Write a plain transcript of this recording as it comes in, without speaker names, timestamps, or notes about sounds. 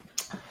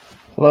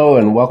Hello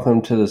and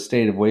welcome to the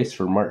State of Waste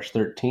for March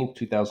 13th,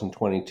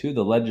 2022.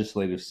 The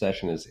legislative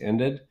session is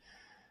ended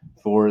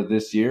for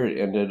this year. It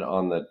ended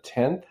on the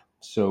 10th,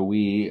 so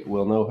we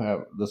will know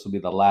how this will be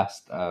the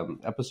last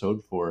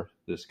episode for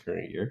this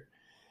current year.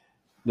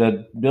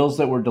 The bills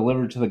that were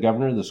delivered to the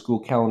governor, the school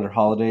calendar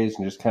holidays,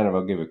 and just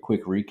I'll give a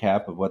quick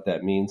recap of what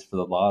that means for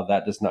the law.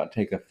 That does not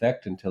take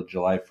effect until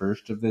July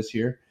 1st of this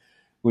year,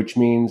 which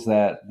means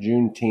that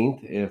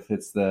Juneteenth, if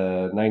it's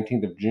the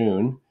 19th of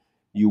June,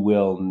 you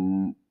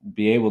will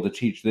be able to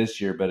teach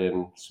this year, but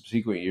in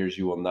subsequent years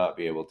you will not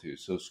be able to.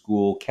 So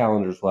school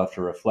calendars will have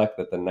to reflect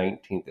that the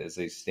 19th is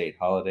a state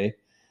holiday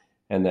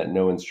and that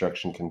no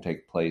instruction can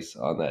take place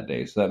on that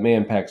day. So that may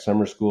impact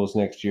summer schools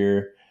next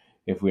year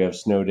if we have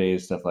snow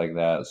days, stuff like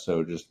that.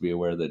 So just be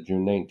aware that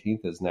June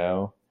 19th is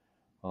now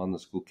on the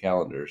school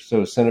calendar.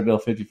 So Senate Bill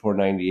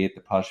 5498,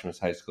 the posthumous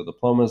high school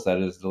diplomas, that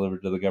is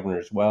delivered to the governor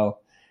as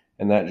well.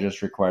 And that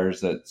just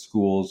requires that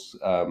schools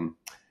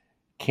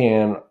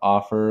can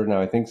offer, now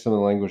I think some of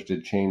the language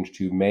did change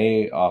to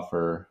may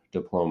offer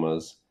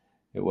diplomas.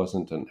 It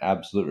wasn't an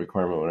absolute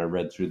requirement when I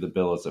read through the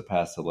bill as it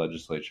passed the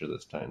legislature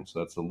this time. So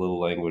that's a little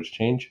language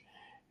change.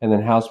 And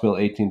then House Bill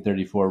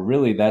 1834,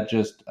 really that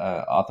just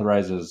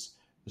authorizes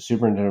the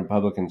superintendent of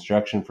public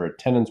instruction for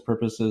attendance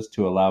purposes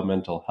to allow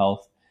mental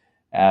health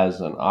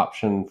as an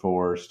option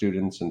for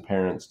students and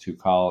parents to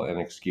call and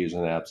excuse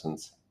an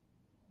absence.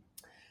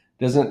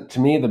 To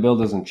me, the bill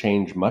doesn't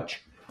change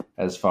much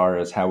as far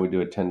as how we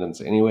do attendance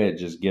anyway. It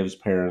just gives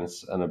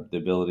parents the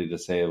ability to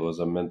say it was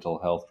a mental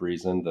health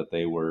reason that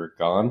they were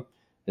gone.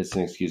 It's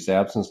an excused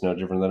absence, no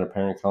different than a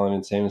parent calling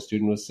and saying a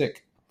student was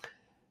sick.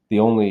 The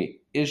only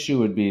issue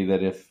would be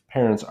that if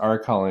parents are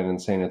calling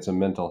and saying it's a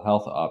mental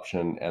health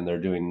option and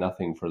they're doing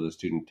nothing for the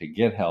student to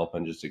get help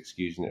and just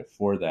excusing it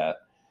for that,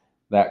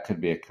 that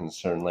could be a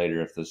concern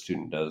later if the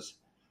student does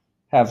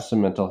have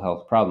some mental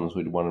health problems.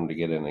 We'd want them to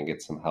get in and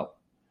get some help.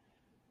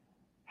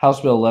 House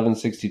Bill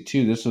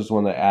 1162, this was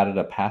one that added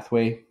a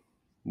pathway.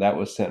 That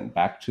was sent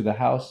back to the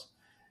House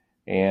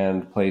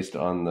and placed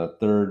on the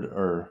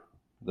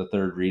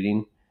third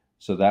reading.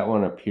 So that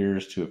one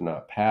appears to have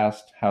not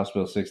passed. House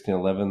Bill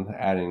 1611,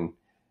 adding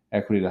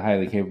equity to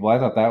highly capable. I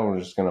thought that one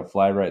was just going to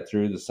fly right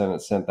through. The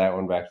Senate sent that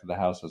one back to the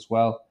House as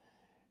well.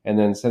 And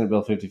then Senate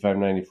Bill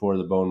 5594,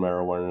 the bone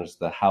marrow awareness,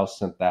 the House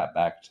sent that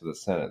back to the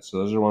Senate. So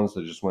those are ones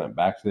that just went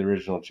back to the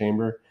original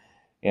chamber.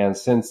 And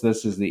since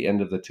this is the end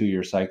of the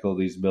 2-year cycle,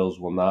 these bills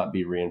will not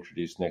be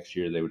reintroduced next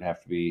year. They would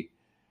have to be,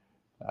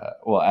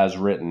 as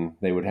written,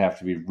 they would have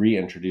to be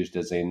reintroduced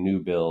as a new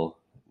bill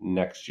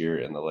next year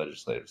in the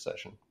legislative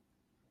session.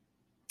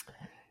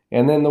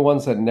 And then the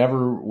ones that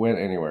never went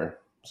anywhere.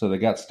 So they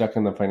got stuck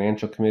in the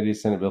Financial Committee,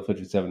 Senate Bill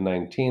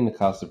 5719, the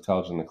cost of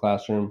college in the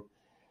classroom.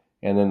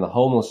 And then the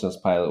homelessness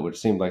pilot, which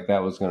seemed like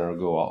that was going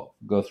to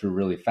go through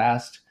really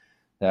fast.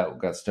 That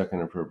got stuck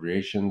in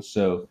appropriations.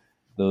 So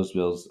those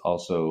bills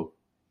also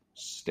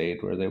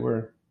stayed where they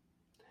were.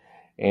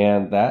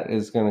 And that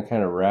is going to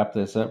kind of wrap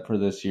this up for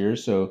this year.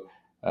 So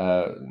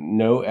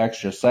no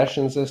extra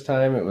sessions this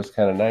time. It was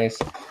kind of nice.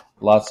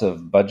 Lots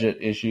of budget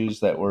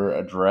issues that were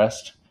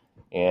addressed,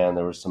 and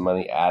there was some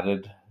money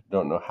added.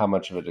 Don't know how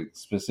much of it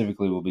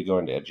specifically will be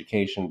going to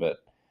education, but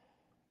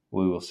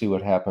we will see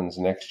what happens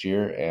next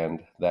year,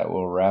 and that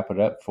will wrap it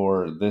up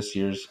for this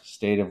year's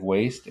State of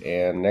Waste.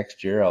 And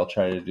next year I'll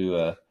try to do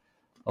a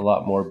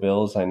lot more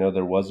bills. I know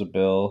there was a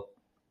bill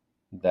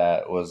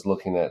that was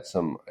looking at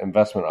some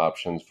investment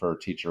options for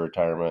teacher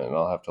retirement, and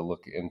I'll have to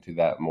look into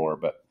that more,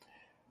 but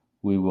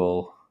we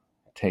will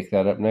take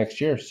that up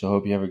next year. So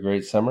hope you have a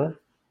great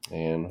summer,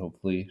 and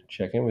hopefully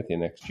check in with you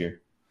next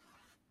year.